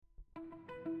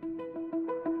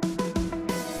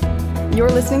You're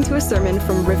listening to a sermon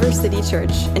from River City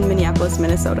Church in Minneapolis,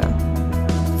 Minnesota.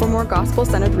 For more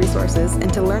gospel-centered resources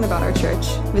and to learn about our church,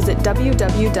 visit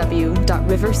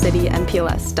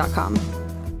www.rivercitynpls.com.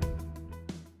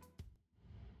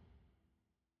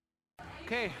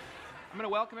 Okay, I'm going to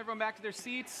welcome everyone back to their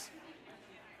seats.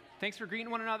 Thanks for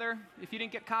greeting one another. If you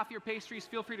didn't get coffee or pastries,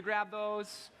 feel free to grab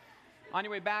those. On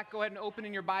your way back, go ahead and open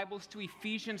in your Bibles to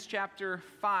Ephesians chapter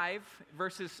 5,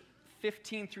 verses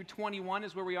 15 through 21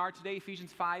 is where we are today,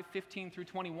 Ephesians 5, 15 through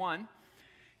 21.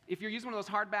 If you're using one of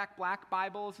those hardback black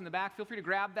Bibles in the back, feel free to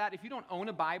grab that. If you don't own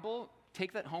a Bible,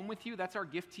 take that home with you. That's our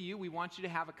gift to you. We want you to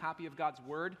have a copy of God's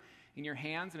Word in your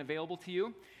hands and available to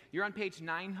you. You're on page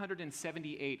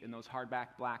 978 in those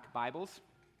hardback black Bibles.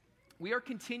 We are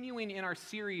continuing in our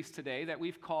series today that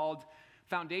we've called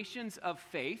Foundations of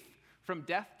Faith, from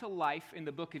death to life in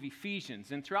the book of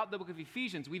Ephesians. And throughout the book of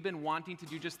Ephesians, we've been wanting to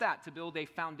do just that, to build a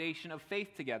foundation of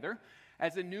faith together.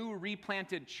 As a new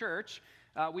replanted church,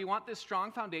 we want this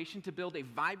strong foundation to build a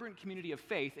vibrant community of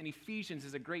faith, and Ephesians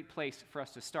is a great place for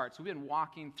us to start. So we've been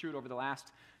walking through it over the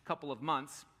last couple of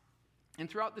months. And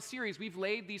throughout the series, we've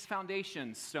laid these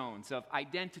foundation stones of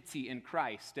identity in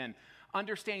Christ and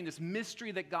understanding this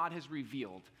mystery that God has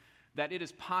revealed, that it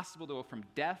is possible to go from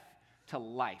death to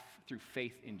life through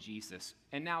faith in Jesus.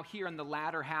 And now here in the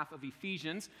latter half of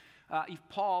Ephesians,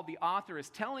 Paul, the author, is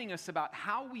telling us about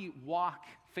how we walk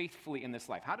faithfully in this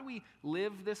life. How do we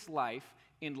live this life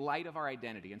in light of our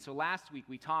identity? And so last week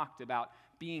we talked about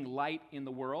being light in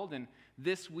the world, and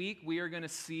this week we are going to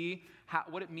see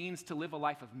what it means to live a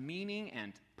life of meaning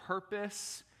and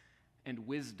purpose and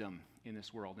wisdom in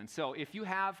this world. And so if you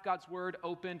have God's Word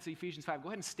open to Ephesians 5, go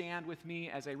ahead and stand with me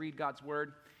as I read God's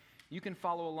Word. You can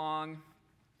follow along,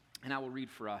 and I will read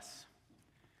for us.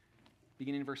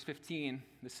 Beginning in verse 15,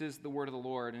 this is the word of the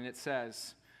Lord, and it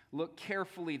says, "Look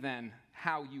carefully then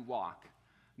how you walk,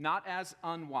 not as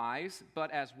unwise,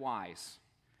 but as wise,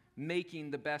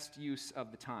 making the best use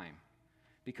of the time,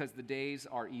 because the days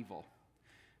are evil.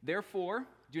 Therefore,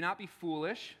 do not be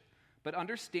foolish, but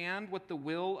understand what the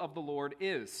will of the Lord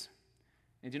is.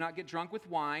 And do not get drunk with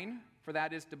wine, for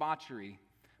that is debauchery,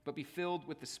 but be filled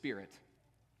with the Spirit,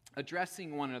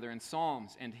 addressing one another in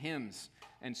psalms and hymns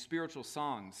and spiritual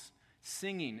songs,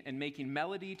 singing and making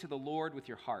melody to the Lord with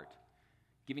your heart,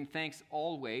 giving thanks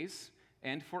always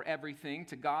and for everything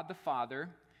to God the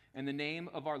Father in the name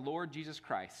of our Lord Jesus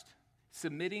Christ,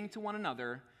 submitting to one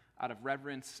another out of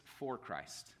reverence for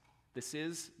Christ." This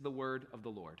is the word of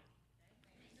the Lord.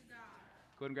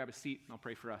 Go ahead and grab a seat, and I'll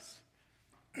pray for us.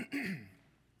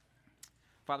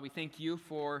 Father, we thank you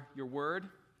for your word.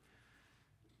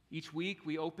 Each week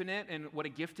we open it, and what a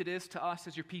gift it is to us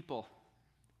as your people.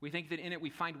 We think that in it we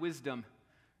find wisdom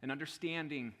and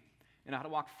understanding and how to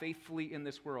walk faithfully in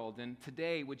this world. And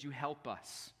today, would you help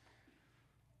us?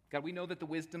 God, we know that the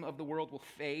wisdom of the world will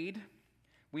fade.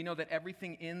 We know that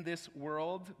everything in this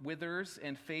world withers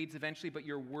and fades eventually, but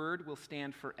your word will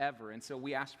stand forever. And so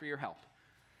we ask for your help.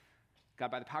 God,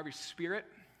 by the power of your Spirit,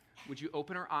 would you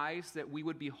open our eyes that we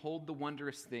would behold the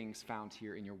wondrous things found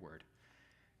here in your word?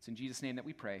 It's in Jesus' name that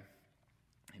we pray.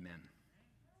 Amen.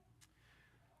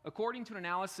 According to an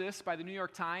analysis by the New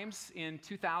York Times in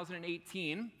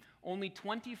 2018, only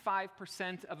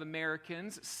 25% of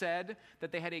Americans said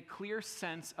that they had a clear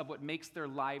sense of what makes their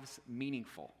lives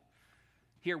meaningful.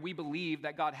 Here we believe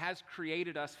that God has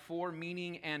created us for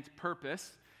meaning and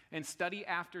purpose, and study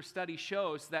after study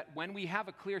shows that when we have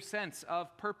a clear sense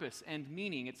of purpose and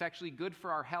meaning, it's actually good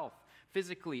for our health,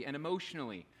 physically and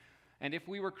emotionally. And if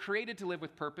we were created to live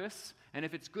with purpose, and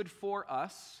if it's good for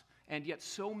us, and yet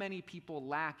so many people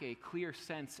lack a clear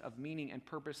sense of meaning and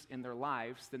purpose in their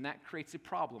lives, then that creates a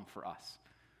problem for us.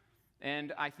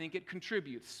 And I think it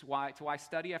contributes to why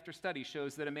study after study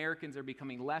shows that Americans are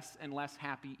becoming less and less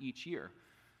happy each year.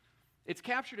 It's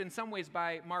captured in some ways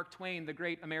by Mark Twain, the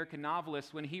great American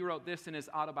novelist, when he wrote this in his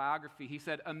autobiography. He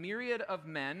said, "A myriad of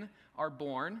men are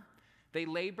born. They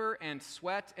labor and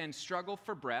sweat and struggle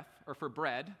for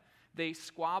bread. They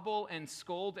squabble and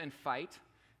scold and fight.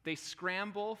 They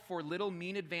scramble for little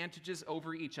mean advantages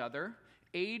over each other.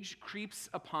 Age creeps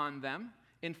upon them.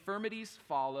 Infirmities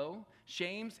follow.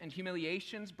 Shames and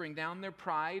humiliations bring down their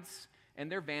prides and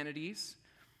their vanities.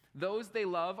 Those they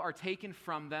love are taken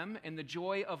from them, and the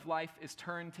joy of life is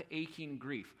turned to aching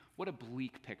grief." What a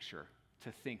bleak picture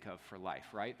to think of for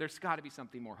life, right? There's got to be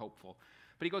something more hopeful.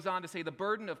 But he goes on to say, "The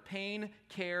burden of pain,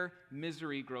 care,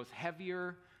 misery grows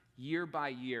heavier year by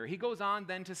year." He goes on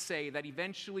then to say that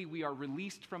eventually we are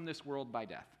released from this world by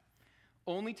death,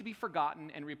 only to be forgotten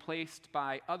and replaced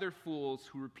by other fools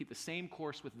who repeat the same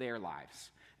course with their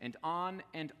lives, and on,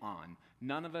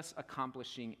 none of us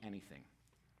accomplishing anything.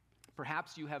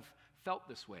 Perhaps you have felt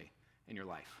this way in your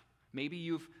life. Maybe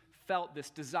you've felt this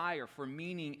desire for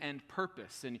meaning and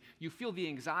purpose, and you feel the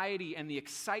anxiety and the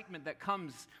excitement that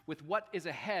comes with what is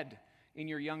ahead in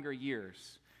your younger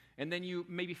years. And then you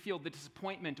maybe feel the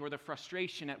disappointment or the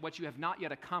frustration at what you have not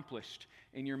yet accomplished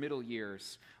in your middle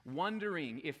years,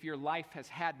 wondering if your life has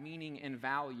had meaning and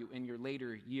value in your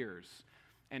later years.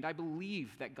 And I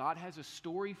believe that God has a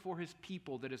story for his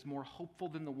people that is more hopeful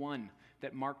than the one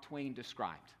that Mark Twain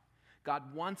described.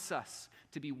 God wants us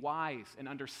to be wise and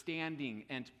understanding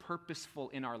and purposeful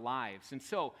in our lives. And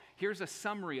so here's a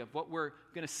summary of what we're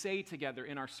going to say together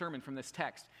in our sermon from this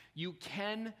text. You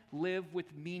can live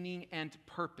with meaning and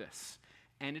purpose,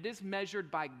 and it is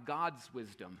measured by God's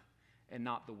wisdom and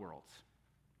not the world's.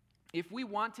 If we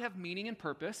want to have meaning and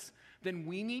purpose, then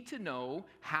we need to know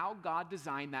how God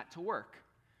designed that to work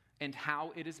and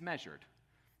how it is measured.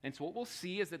 And so what we'll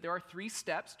see is that there are 3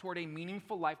 steps toward a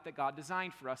meaningful life that God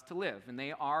designed for us to live, and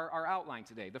they are our outline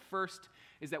today. The first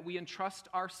is that we entrust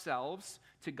ourselves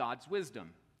to God's wisdom.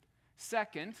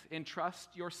 Second,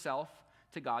 entrust yourself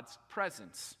to God's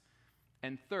presence.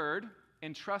 And third,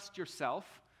 entrust yourself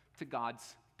to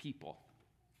God's people.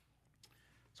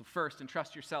 So first,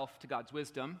 entrust yourself to God's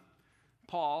wisdom.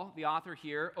 Paul, the author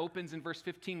here, opens in verse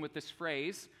 15 with this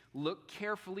phrase, "Look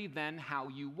carefully then how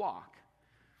you walk."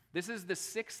 This is the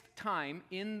 6th time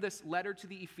in this letter to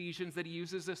the Ephesians that he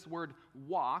uses this word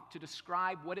walk to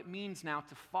describe what it means now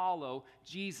to follow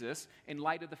Jesus in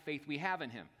light of the faith we have in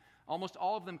him. Almost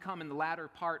all of them come in the latter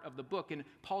part of the book, and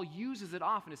Paul uses it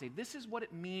often to say, this is what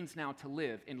it means now to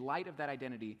live in light of that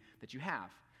identity that you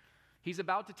have. He's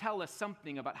about to tell us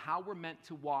something about how we're meant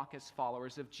to walk as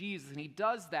followers of Jesus, and he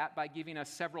does that by giving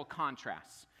us several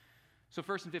contrasts. So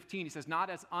first in 15, he says, not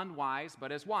as unwise,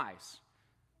 but as wise.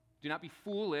 Do not be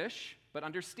foolish, but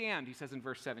understand, he says in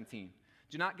verse 17.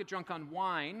 Do not get drunk on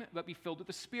wine, but be filled with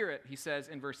the Spirit, he says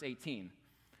in verse 18.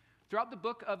 Throughout the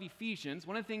book of Ephesians,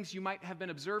 one of the things you might have been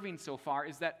observing so far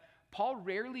is that Paul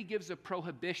rarely gives a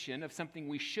prohibition of something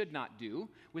we should not do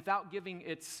without giving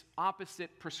its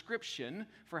opposite prescription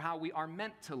for how we are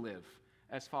meant to live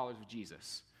as followers of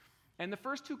Jesus. And the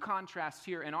first 2 contrasts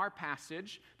here in our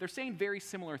passage, they're saying very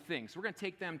similar things. We're going to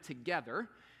take them together.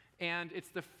 And it's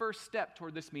the first step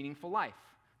toward this meaningful life,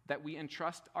 that we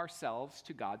entrust ourselves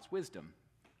to God's wisdom.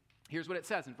 Here's what it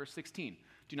says in verse 16.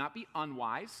 Do not be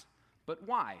unwise, but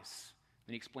wise.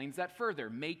 And he explains that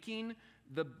further, making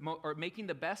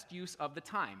the best use of the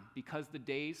time, because the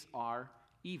days are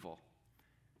evil.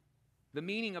 The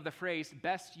meaning of the phrase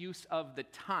best use of the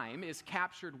time is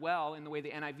captured well in the way the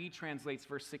NIV translates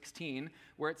verse 16,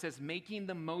 where it says making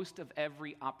the most of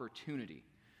every opportunity.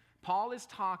 Paul is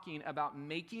talking about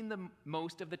making the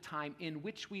most of the time in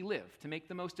which we live, to make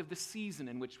the most of the season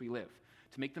in which we live,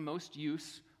 to make the most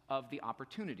use of the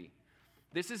opportunity.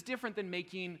 This is different than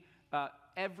making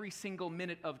every single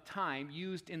minute of time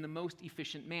used in the most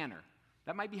efficient manner.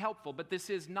 That might be helpful, but this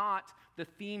is not the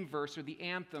theme verse or the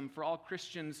anthem for all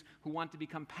Christians who want to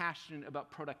become passionate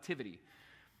about productivity.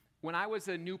 When I was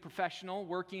a new professional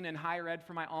working in higher ed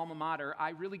for my alma mater,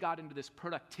 I really got into this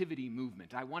productivity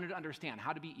movement. I wanted to understand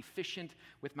how to be efficient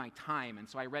with my time. And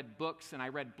so I read books and I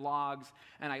read blogs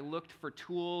and I looked for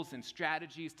tools and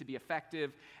strategies to be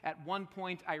effective. At one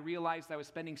point, I realized I was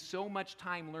spending so much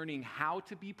time learning how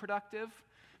to be productive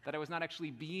that I was not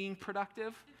actually being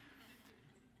productive.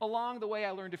 Along the way,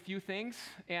 I learned a few things,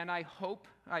 and I hope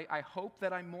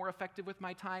that I'm more effective with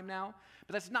my time now.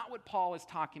 But that's not what Paul is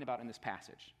talking about in this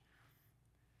passage.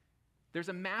 There's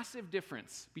a massive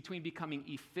difference between becoming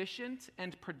efficient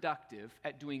and productive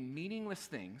at doing meaningless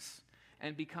things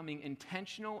and becoming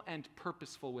intentional and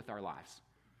purposeful with our lives.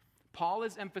 Paul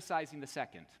is emphasizing the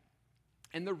second.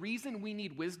 And the reason we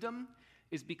need wisdom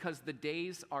is because the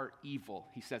days are evil,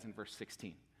 he says in verse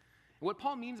 16. What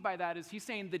Paul means by that is he's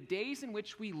saying the days in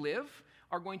which we live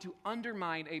are going to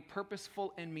undermine a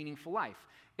purposeful and meaningful life.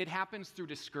 It happens through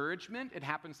discouragement. It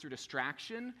happens through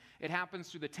distraction. It happens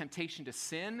through the temptation to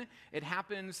sin. It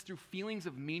happens through feelings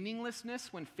of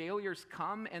meaninglessness when failures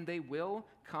come, and they will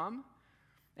come.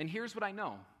 And here's what I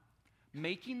know.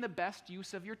 Making the best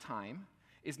use of your time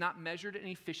is not measured in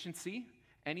efficiency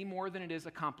any more than it is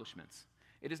accomplishments.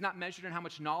 It is not measured in how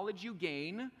much knowledge you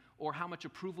gain or how much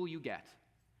approval you get.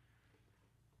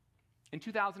 In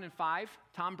 2005,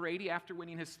 Tom Brady, after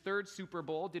winning his 3rd Super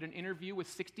Bowl, did an interview with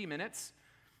 60 Minutes,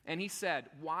 and he said,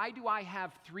 "Why do I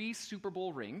have 3 Super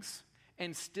Bowl rings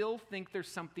and still think there's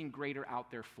something greater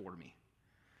out there for me?"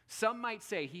 Some might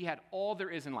say he had all there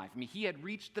is in life. I mean, he had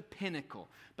reached the pinnacle,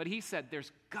 but he said,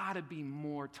 there's got to be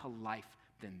more to life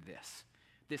than this.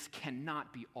 This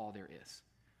cannot be all there is.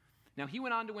 Now, he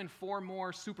went on to win 4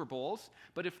 more Super Bowls,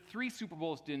 but if 3 Super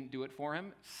Bowls didn't do it for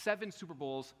him, 7 Super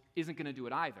Bowls isn't going to do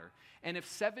it either. And if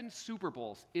 7 Super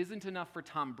Bowls isn't enough for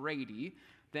Tom Brady,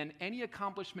 then any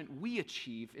accomplishment we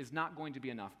achieve is not going to be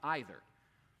enough either.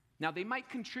 Now, they might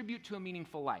contribute to a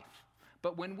meaningful life,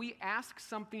 but when we ask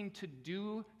something to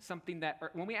do something that,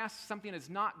 or when we ask something that's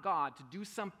not God to do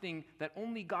something that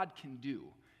only God can do,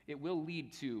 it will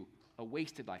lead to a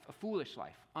wasted life, a foolish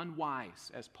life,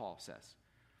 unwise, as Paul says.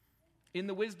 In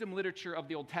the wisdom literature of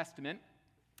the Old Testament,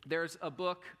 there's a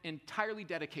book entirely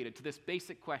dedicated to this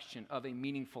basic question of a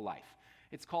meaningful life.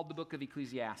 It's called the book of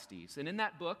Ecclesiastes. And in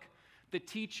that book, the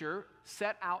teacher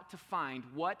set out to find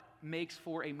what makes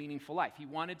for a meaningful life. He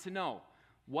wanted to know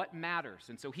what matters.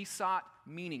 And so he sought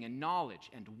meaning and knowledge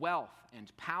and wealth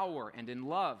and power and in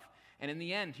love. And in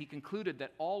the end, he concluded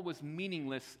that all was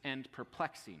meaningless and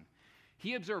perplexing.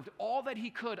 He observed all that he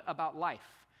could about life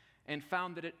and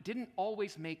found that it didn't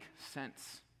always make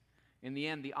sense. In the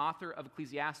end, the author of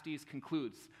Ecclesiastes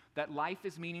concludes that life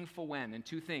is meaningful when, in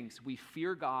 2 things, we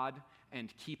fear God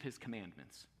and keep his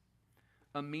commandments.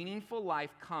 A meaningful life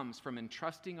comes from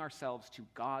entrusting ourselves to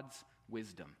God's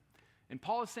wisdom. And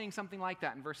Paul is saying something like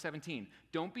that in verse 17.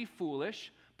 Don't be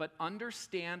foolish, but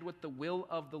understand what the will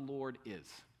of the Lord is.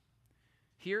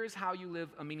 Here is how you live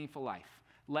a meaningful life.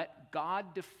 Let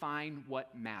God define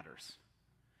what matters.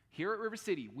 Here at River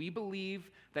City, we believe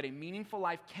that a meaningful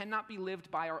life cannot be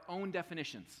lived by our own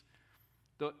definitions.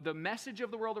 The message of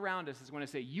the world around us is going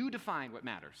to say, you define what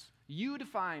matters. You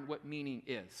define what meaning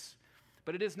is.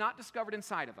 But it is not discovered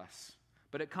inside of us,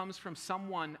 but it comes from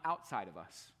someone outside of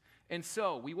us. And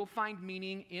so we will find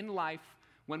meaning in life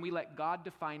when we let God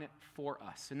define it for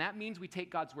us. And that means we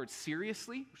take God's word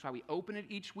seriously, which is why we open it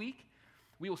each week.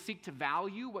 We will seek to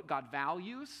value what God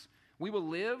values. We will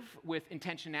live with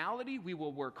intentionality. We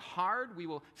will work hard. We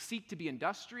will seek to be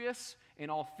industrious in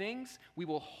all things. We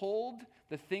will hold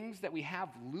the things that we have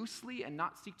loosely and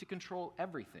not seek to control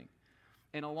everything.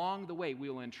 And along the way, we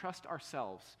will entrust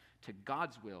ourselves to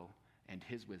God's will and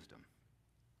his wisdom.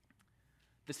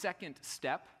 The second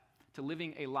step to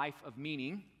living a life of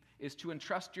meaning is to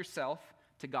entrust yourself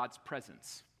to God's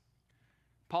presence.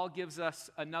 Paul gives us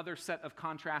another set of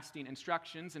contrasting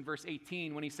instructions in verse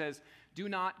 18 when he says, do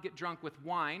not get drunk with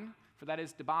wine, for that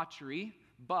is debauchery,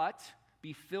 but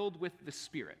be filled with the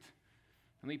Spirit.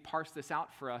 Let me parse this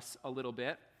out for us a little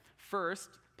bit. First,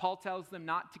 Paul tells them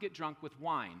not to get drunk with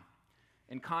wine.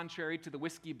 And contrary to the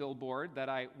whiskey billboard that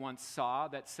I once saw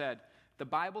that said, the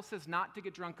Bible says not to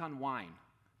get drunk on wine,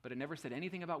 but it never said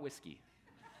anything about whiskey.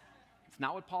 It's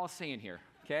not what Paul is saying here,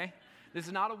 okay? This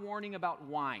is not a warning about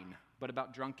wine, but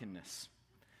about drunkenness.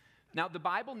 Now, the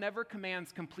Bible never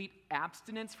commands complete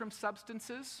abstinence from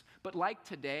substances, but like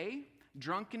today,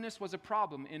 drunkenness was a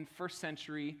problem in first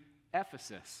century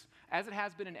Ephesus, as it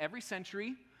has been in every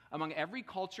century, among every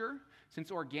culture,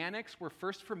 since organics were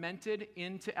first fermented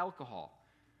into alcohol.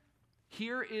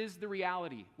 Here is the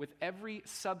reality with every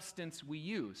substance we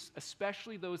use,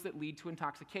 especially those that lead to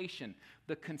intoxication.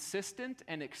 The consistent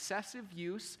and excessive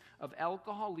use of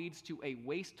alcohol leads to a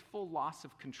wasteful loss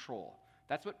of control.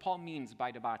 That's what Paul means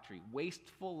by debauchery,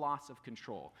 wasteful loss of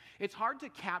control. It's hard to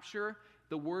capture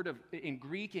the word in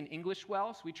Greek and English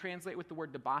well, so we translate with the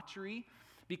word debauchery,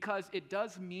 because it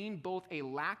does mean both a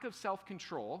lack of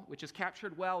self-control, which is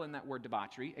captured well in that word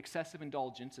debauchery. Excessive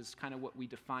indulgence is kind of what we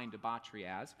define debauchery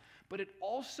as, but it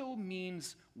also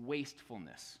means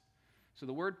wastefulness. So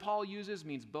the word Paul uses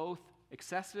means both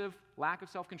excessive, lack of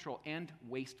self-control, and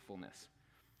wastefulness.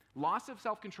 Loss of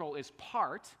self-control is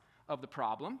part of the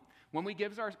problem. When we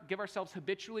give ourselves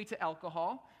habitually to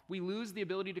alcohol, we lose the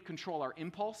ability to control our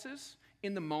impulses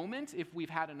in the moment if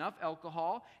we've had enough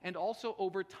alcohol, and also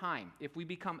over time if we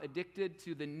become addicted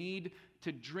to the need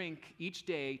to drink each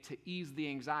day to ease the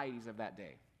anxieties of that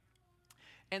day.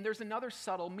 And there's another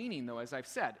subtle meaning, though, as I've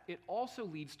said. It also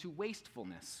leads to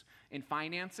wastefulness in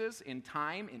finances, in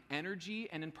time, in energy,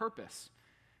 and in purpose.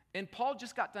 And Paul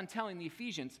just got done telling the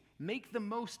Ephesians, make the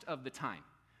most of the time.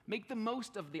 Make the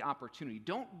most of the opportunity.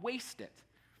 Don't waste it.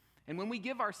 And when we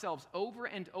give ourselves over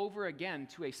and over again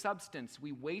to a substance,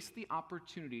 we waste the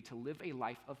opportunity to live a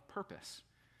life of purpose.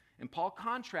 And Paul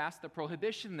contrasts the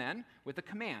prohibition then with a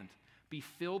command, be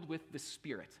filled with the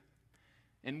Spirit.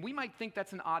 And we might think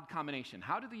that's an odd combination.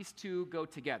 How do these two go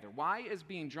together? Why is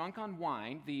being drunk on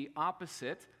wine the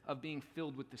opposite of being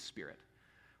filled with the Spirit?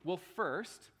 Well,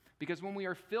 first, because when we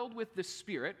are filled with the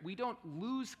Spirit, we don't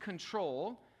lose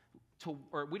control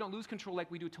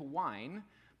like we do to wine,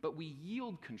 but we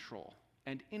yield control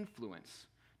and influence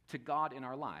to God in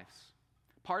our lives.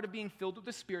 Part of being filled with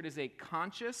the Spirit is a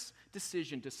conscious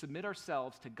decision to submit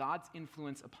ourselves to God's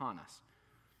influence upon us.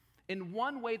 And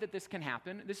one way that this can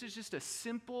happen, this is just a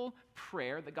simple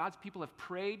prayer that God's people have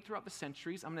prayed throughout the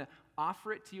centuries. I'm going to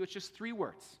offer it to you. It's just 3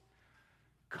 words.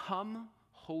 Come,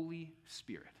 Holy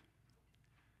Spirit.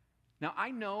 Now,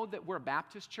 I know that we're a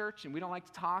Baptist church and we don't like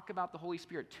to talk about the Holy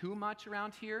Spirit too much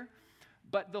around here,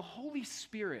 but the Holy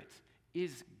Spirit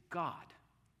is God.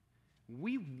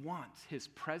 We want his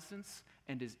presence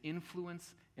and his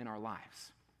influence in our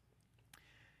lives.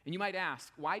 And you might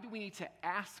ask, why do we need to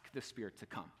ask the Spirit to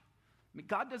come? I mean,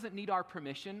 God doesn't need our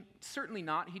permission. Certainly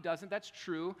not. He doesn't. That's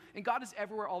true. And God is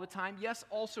everywhere all the time. Yes,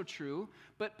 also true.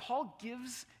 But Paul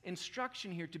gives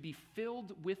instruction here to be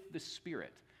filled with the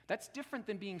Spirit. That's different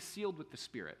than being sealed with the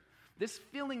Spirit. This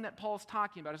filling that Paul's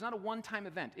talking about is not a one-time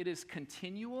event. It is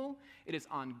continual. It is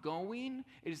ongoing.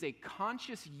 It is a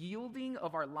conscious yielding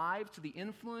of our lives to the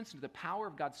influence and to the power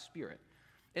of God's Spirit.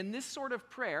 And this sort of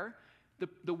prayer,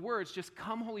 the words, just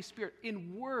come, Holy Spirit.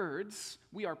 In words,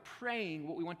 we are praying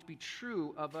what we want to be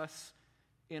true of us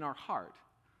in our heart.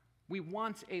 We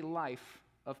want a life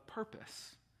of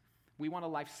purpose. We want a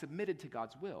life submitted to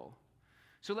God's will.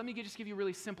 So let me just give you a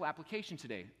really simple application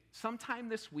today. Sometime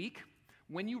this week,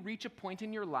 when you reach a point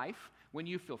in your life, when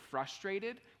you feel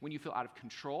frustrated, when you feel out of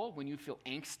control, when you feel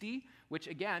angsty, which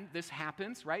again, this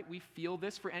happens, right? We feel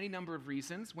this for any number of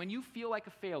reasons. When you feel like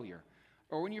a failure,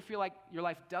 or when you feel like your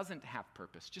life doesn't have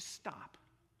purpose, just stop.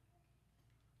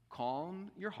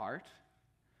 Calm your heart,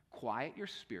 quiet your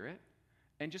spirit,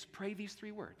 and just pray these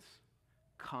 3 words.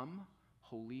 Come,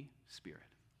 Holy Spirit.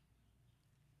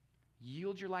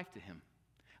 Yield your life to him.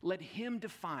 Let him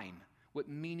define what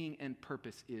meaning and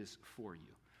purpose is for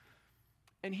you.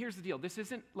 And here's the deal. This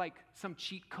isn't like some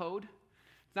cheat code.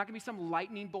 It's not going to be some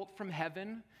lightning bolt from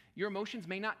heaven. Your emotions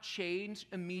may not change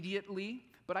immediately,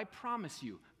 but I promise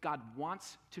you, God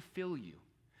wants to fill you.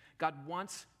 God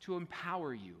wants to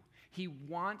empower you. He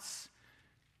wants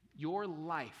your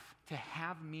life to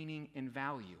have meaning and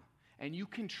value. And you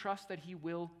can trust that he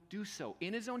will do so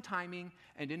in his own timing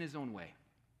and in his own way.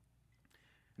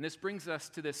 And this brings us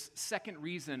to this second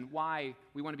reason why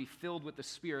we want to be filled with the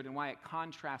Spirit and why it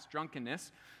contrasts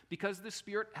drunkenness, because the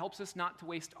Spirit helps us not to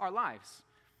waste our lives,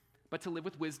 but to live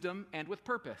with wisdom and with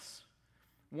purpose.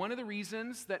 One of the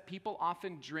reasons that people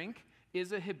often drink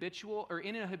is in a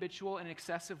habitual and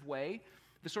excessive way.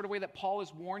 The sort of way that Paul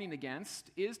is warning against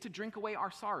is to drink away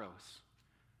our sorrows,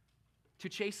 to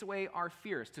chase away our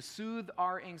fears, to soothe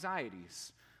our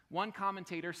anxieties. One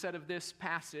commentator said of this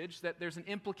passage that there's an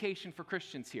implication for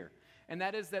Christians here, and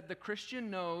that is that the Christian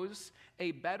knows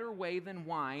a better way than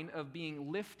wine of being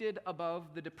lifted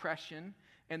above the depression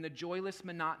and the joyless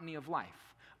monotony of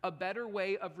life, a better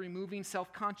way of removing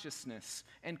self-consciousness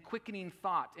and quickening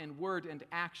thought and word and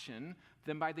action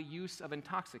than by the use of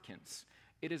intoxicants.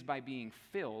 It is by being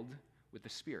filled with the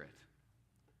Spirit.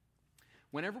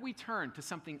 Whenever we turn to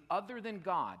something other than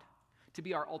God to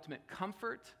be our ultimate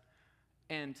comfort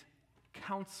and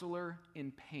counselor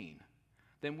in pain,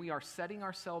 then we are setting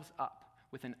ourselves up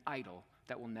with an idol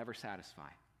that will never satisfy.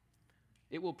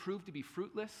 It will prove to be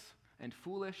fruitless and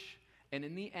foolish, and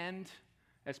in the end,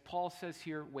 as Paul says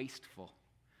here, wasteful.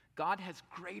 God has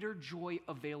greater joy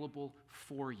available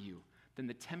for you than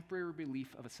the temporary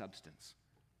relief of a substance.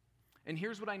 And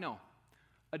here's what I know.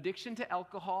 Addiction to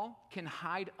alcohol can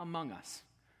hide among us.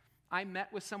 I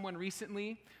met with someone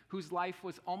recently whose life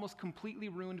was almost completely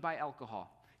ruined by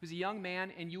alcohol. He was a young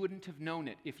man, and you wouldn't have known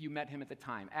it if you met him at the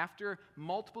time. After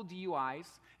multiple DUIs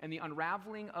and the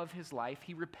unraveling of his life,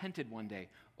 he repented one day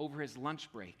over his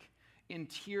lunch break. In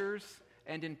tears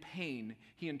and in pain,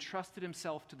 he entrusted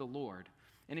himself to the Lord.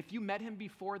 And if you met him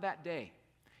before that day,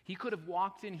 he could have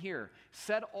walked in here,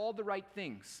 said all the right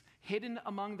things, hidden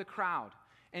among the crowd,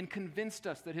 and convinced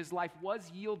us that his life was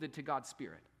yielded to God's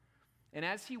Spirit. And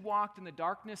as he walked in the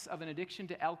darkness of an addiction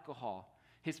to alcohol,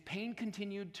 his pain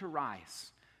continued to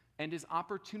rise, and his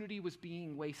opportunity was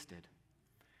being wasted.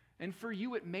 And for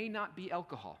you, it may not be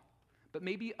alcohol, but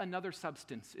maybe another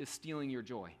substance is stealing your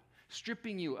joy,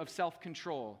 stripping you of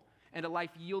self-control and a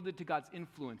life yielded to God's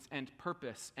influence and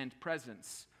purpose and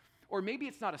presence. Or maybe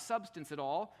it's not a substance at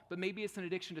all, but maybe it's an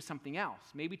addiction to something else,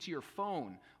 maybe to your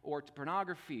phone or to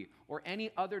pornography or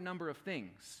any other number of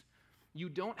things. You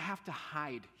don't have to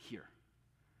hide here.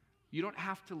 You don't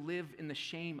have to live in the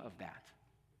shame of that.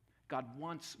 God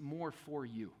wants more for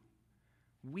you.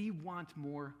 We want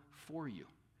more for you.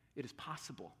 It is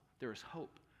possible. There is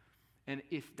hope. And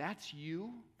if that's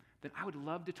you, then I would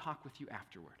love to talk with you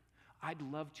afterward. I'd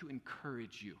love to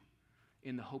encourage you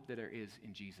in the hope that there is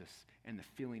in Jesus and the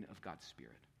filling of God's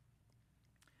Spirit.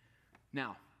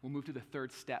 Now, we'll move to the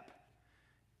third step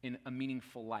in a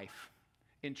meaningful life.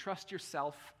 Entrust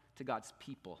yourself to God's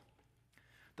people.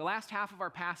 The last half of our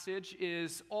passage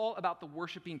is all about the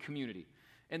worshiping community.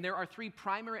 And there are three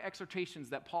primary exhortations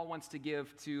that Paul wants to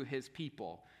give to his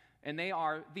people. And they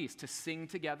are these: to sing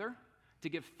together, to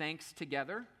give thanks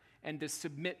together, and to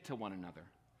submit to one another.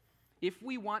 If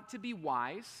we want to be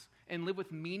wise and live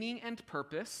with meaning and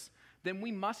purpose, then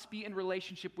we must be in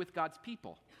relationship with God's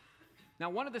people. Now,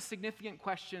 one of the significant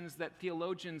questions that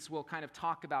theologians will kind of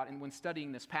talk about when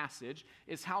studying this passage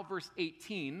is how verse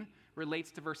 18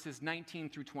 relates to verses 19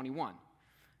 through 21.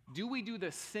 Do we do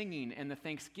the singing and the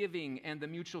thanksgiving and the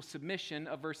mutual submission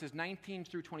of verses 19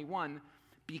 through 21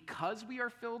 because we are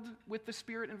filled with the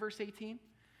Spirit in verse 18?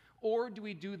 Or do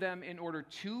we do them in order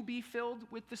to be filled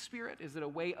with the Spirit? Is it a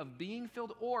way of being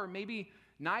filled? Or maybe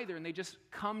neither, and they just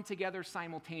come together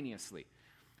simultaneously?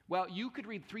 Well, you could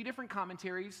read 3 different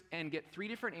commentaries and get 3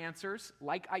 different answers,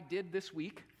 like I did this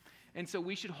week. And so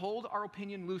we should hold our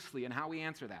opinion loosely in how we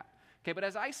answer that. Okay, but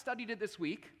as I studied it this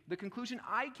week, the conclusion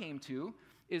I came to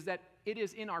is that it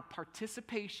is in our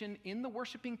participation in the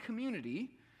worshiping community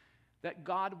that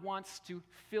God wants to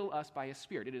fill us by His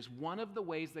Spirit. It is one of the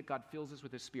ways that God fills us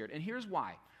with His Spirit. And here's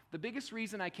why. The biggest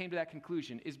reason I came to that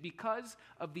conclusion is because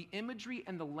of the imagery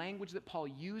and the language that Paul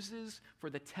uses for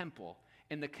the temple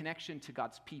and the connection to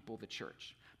God's people, the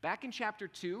church. Back in chapter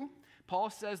 2, Paul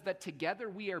says that together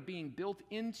we are being built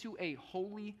into a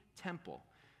holy temple.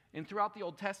 And throughout the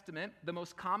Old Testament, the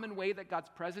most common way that God's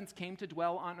presence came to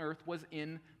dwell on earth was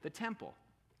in the temple.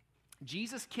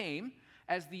 Jesus came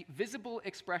as the visible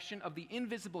expression of the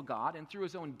invisible God, and through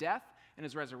His own death and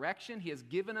His resurrection, He has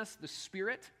given us the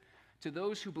Spirit to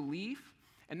those who believe,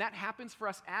 and that happens for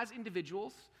us as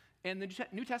individuals. And the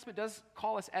New Testament does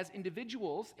call us as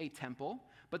individuals a temple,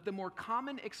 but the more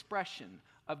common expression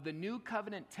of the new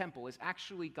covenant temple is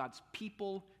actually God's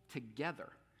people together.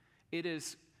 It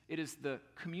is the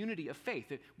community of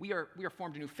faith. We are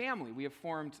formed a new family. We have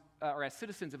formed, or as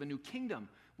citizens of a new kingdom,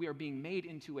 we are being made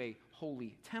into a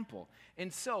holy temple.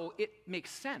 And so it makes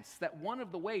sense that one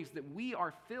of the ways that we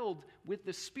are filled with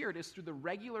the Spirit is through the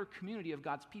regular community of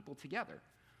God's people together.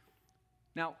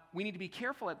 Now, we need to be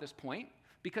careful at this point,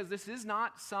 because this is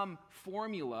not some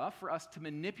formula for us to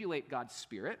manipulate God's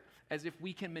Spirit, as if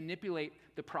we can manipulate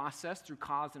the process through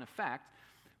cause and effect.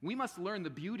 We must learn the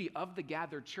beauty of the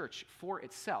gathered church for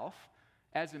itself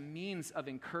as a means of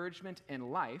encouragement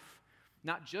and life,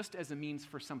 not just as a means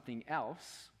for something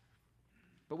else.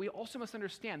 But we also must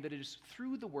understand that it is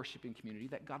through the worshiping community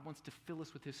that God wants to fill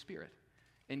us with His Spirit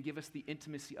and give us the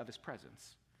intimacy of His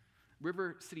presence.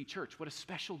 River City Church, what a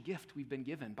special gift we've been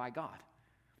given by God.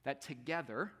 That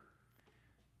together,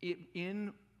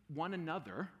 in one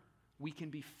another, we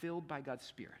can be filled by God's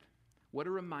Spirit. What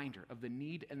a reminder of the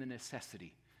need and the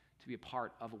necessity to be a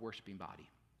part of a worshiping body.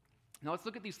 Now let's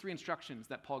look at these 3 instructions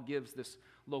that Paul gives this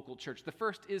local church. The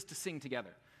first is to sing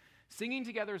together. Singing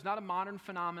together is not a modern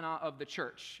phenomenon of the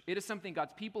church. It is something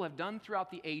God's people have done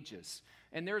throughout the ages.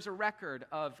 And there's a record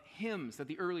of hymns that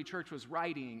the early church was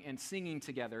writing and singing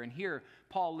together. And here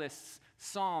Paul lists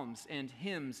psalms and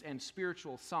hymns and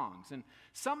spiritual songs. And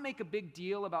some make a big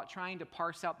deal about trying to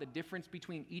parse out the difference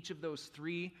between each of those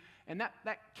 3. And that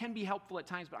can be helpful at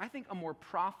times, but I think a more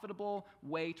profitable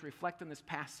way to reflect on this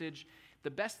passage,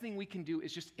 the best thing we can do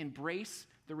is just embrace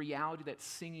the reality that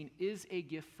singing is a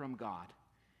gift from God.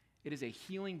 It is a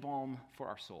healing balm for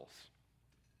our souls.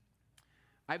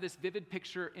 I have this vivid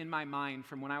picture in my mind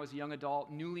from when I was a young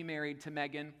adult, newly married to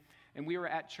Megan, and we were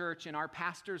at church, and our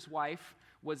pastor's wife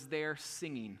was there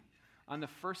singing on the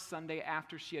first Sunday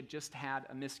after she had just had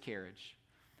a miscarriage.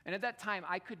 And at that time,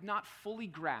 I could not fully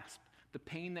grasp the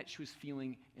pain that she was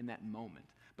feeling in that moment.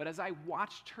 But as I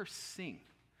watched her sing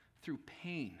through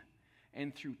pain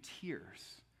and through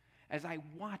tears, as I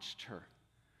watched her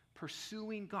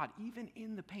pursuing God, even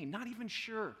in the pain, not even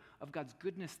sure of God's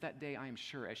goodness that day, I am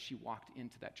sure, as she walked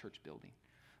into that church building.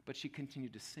 But she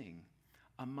continued to sing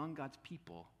among God's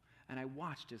people, and I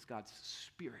watched as God's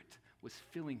Spirit was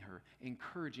filling her,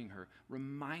 encouraging her,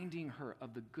 reminding her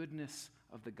of the goodness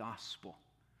of the gospel,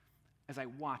 as I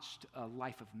watched a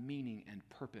life of meaning and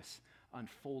purpose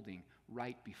unfolding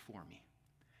right before me.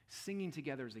 Singing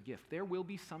together is a gift. There will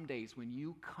be some days when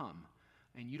you come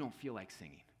and you don't feel like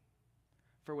singing.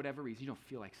 For whatever reason, you don't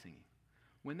feel like singing.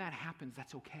 When that happens,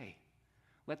 that's okay.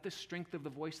 Let the strength of the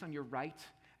voice on your right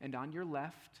and on your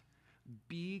left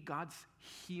be God's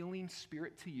healing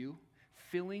Spirit to you,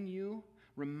 filling you,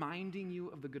 reminding you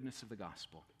of the goodness of the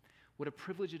gospel. What a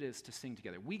privilege it is to sing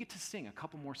together. We get to sing a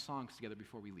couple more songs together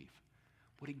before we leave.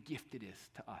 What a gift it is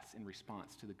to us in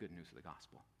response to the good news of the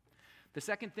gospel. The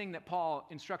second thing that Paul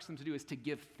instructs them to do is to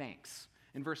give thanks.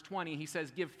 In verse 20, he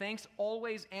says, "Give thanks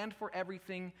always and for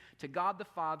everything to God the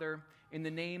Father in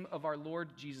the name of our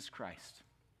Lord Jesus Christ."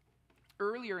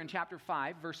 Earlier in chapter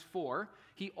 5, verse 4,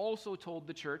 he also told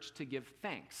the church to give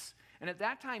thanks. And at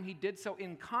that time, he did so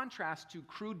in contrast to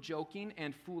crude joking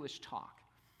and foolish talk.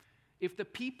 If the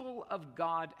people of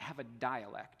God have a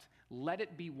dialect, let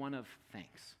it be one of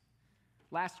thanks.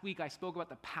 Last week, I spoke about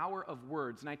the power of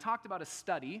words, and I talked about a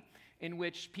study in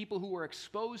which people who were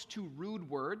exposed to rude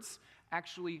words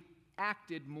actually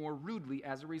acted more rudely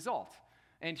as a result.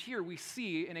 And here we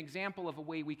see an example of a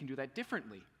way we can do that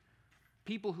differently.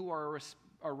 People who are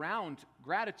around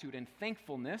gratitude and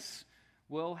thankfulness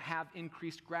will have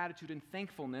increased gratitude and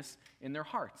thankfulness in their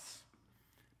hearts.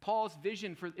 Paul's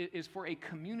vision is for a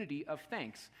community of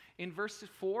thanks. In verse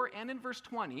 4 and in verse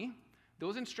 20,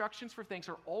 those instructions for thanks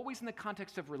are always in the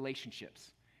context of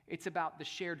relationships. It's about the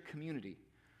shared community.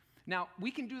 Now, we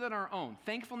can do that on our own.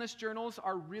 Thankfulness journals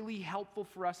are really helpful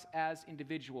for us as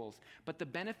individuals, but the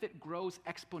benefit grows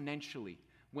exponentially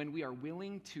when we are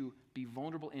willing to be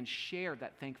vulnerable and share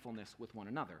that thankfulness with one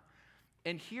another.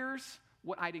 And here's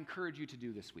what I'd encourage you to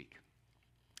do this week.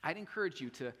 I'd encourage you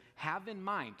to have in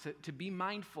mind, to be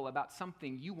mindful about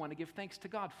something you want to give thanks to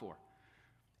God for.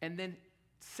 And then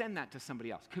send that to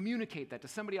somebody else. Communicate that to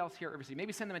somebody else here at River City.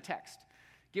 Maybe send them a text.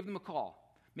 Give them a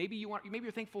call. Maybe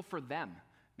you're thankful for them.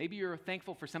 Maybe you're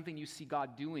thankful for something you see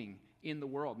God doing in the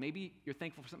world. Maybe you're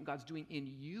thankful for something God's doing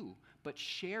in you, but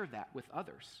share that with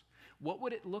others. What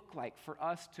would it look like for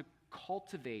us to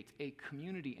cultivate a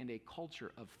community and a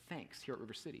culture of thanks here at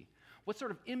River City? What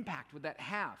sort of impact would that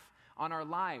have on our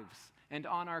lives and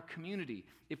on our community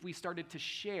if we started to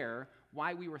share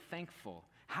why we were thankful?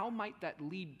 How might that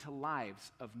lead to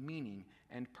lives of meaning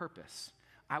and purpose?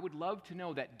 I would love to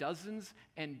know that dozens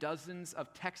and dozens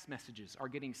of text messages are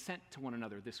getting sent to one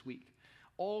another this week,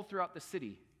 all throughout the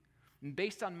city. And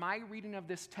based on my reading of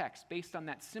this text, based on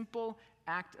that simple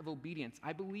act of obedience,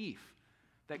 I believe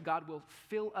that God will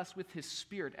fill us with his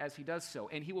Spirit as he does so,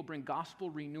 and he will bring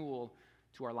gospel renewal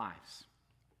to our lives.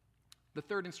 The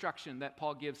third instruction that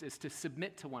Paul gives is to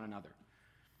submit to one another.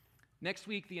 Next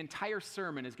week, the entire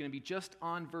sermon is going to be just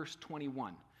on verse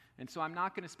 21. And so I'm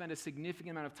not going to spend a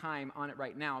significant amount of time on it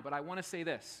right now, but I want to say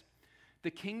this.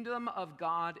 The kingdom of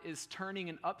God is turning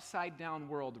an upside-down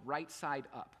world right side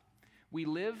up. We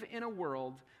live in a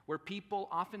world where people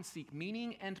often seek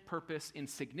meaning and purpose in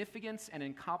significance and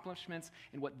in accomplishments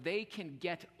and what they can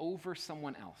get over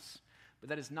someone else. But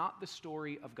that is not the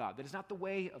story of God. That is not the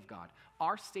way of God.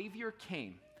 Our Savior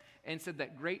came and said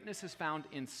that greatness is found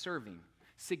in serving.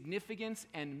 Significance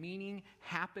and meaning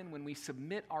happen when we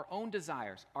submit our own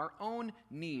desires, our own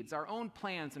needs, our own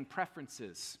plans and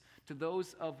preferences to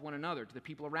those of one another, to the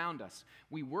people around us.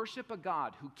 We worship a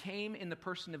God who came in the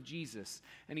person of Jesus,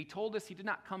 and he told us he did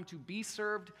not come to be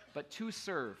served, but to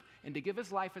serve, and to give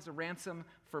his life as a ransom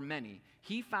for many.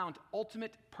 He found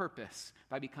ultimate purpose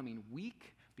by becoming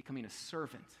weak, becoming a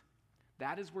servant.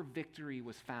 That is where victory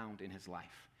was found in his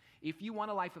life. If you want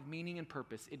a life of meaning and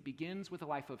purpose, it begins with a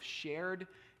life of shared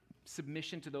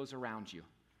submission to those around you.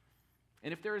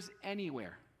 And if there is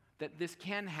anywhere that this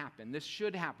can happen, this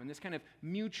should happen, this kind of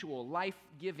mutual,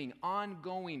 life-giving,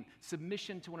 ongoing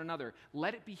submission to one another,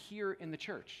 let it be here in the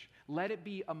church. Let it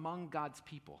be among God's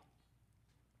people.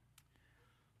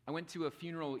 I went to a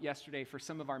funeral yesterday for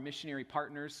some of our missionary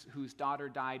partners whose daughter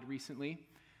died recently.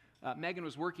 Megan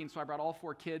was working, so I brought all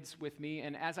 4 kids with me,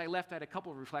 and as I left, I had a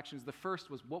couple of reflections. The first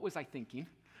was, what was I thinking,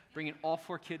 bringing all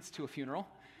 4 kids to a funeral?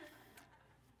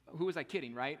 Who was I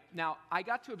kidding, right? Now, I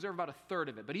got to observe about a third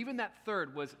of it, but even that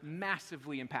third was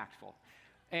massively impactful,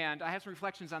 and I have some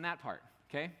reflections on that part,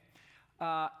 okay?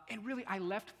 And really, I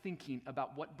left thinking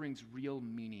about what brings real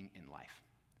meaning in life.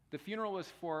 The funeral was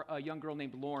for a young girl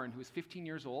named Lauren, who was 15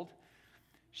 years old.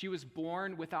 She was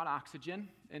born without oxygen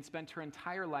and spent her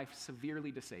entire life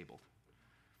severely disabled.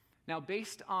 Now,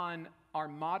 based on our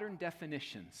modern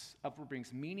definitions of what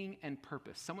brings meaning and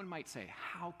purpose, someone might say,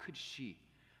 how could she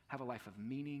have a life of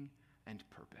meaning and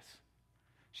purpose?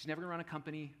 She's never going to run a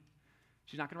company.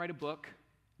 She's not going to write a book.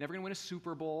 Never going to win a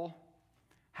Super Bowl.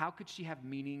 How could she have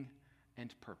meaning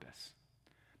and purpose?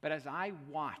 But as I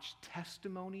watched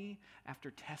testimony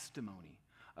after testimony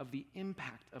of the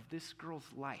impact of this girl's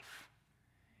life,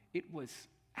 it was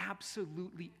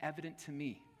absolutely evident to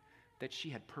me that she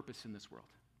had purpose in this world.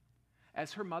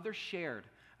 As her mother shared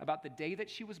about the day that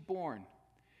she was born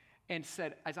and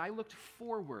said, as I looked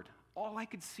forward, all I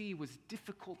could see was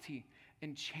difficulty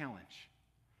and challenge.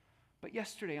 But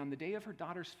yesterday, on the day of her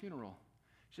daughter's funeral,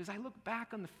 she says, I look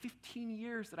back on the 15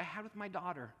 years that I had with my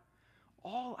daughter,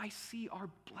 all I see are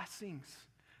blessings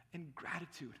and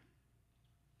gratitude.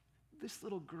 This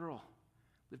little girl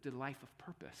lived a life of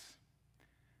purpose.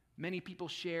 Many people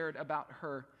shared about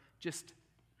her just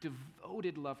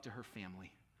devoted love to her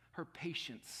family, her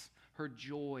patience, her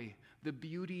joy, the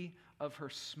beauty of her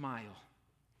smile.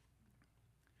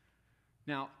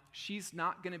 Now, she's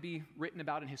not going to be written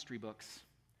about in history books.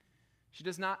 She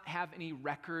does not have any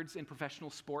records in professional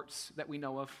sports that we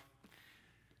know of.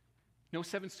 No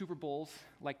 7 Super Bowls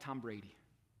like Tom Brady.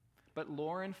 But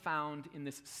Lauren found in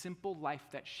this simple life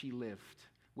that she lived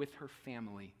with her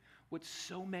family what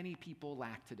so many people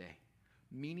lack today: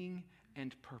 meaning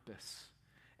and purpose,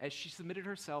 as she submitted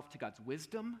herself to God's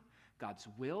wisdom, God's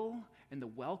will, and the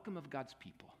welcome of God's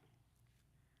people.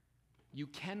 You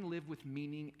can live with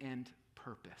meaning and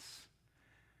purpose,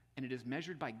 and it is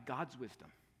measured by God's wisdom,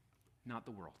 not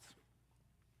the world's.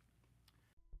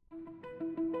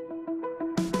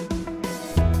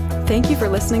 Thank you for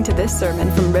listening to this sermon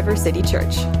from River City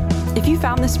Church. If you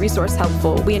found this resource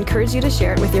helpful, we encourage you to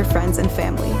share it with your friends and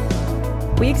family.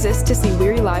 We exist to see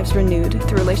weary lives renewed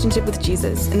through relationship with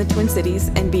Jesus in the Twin Cities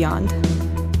and beyond.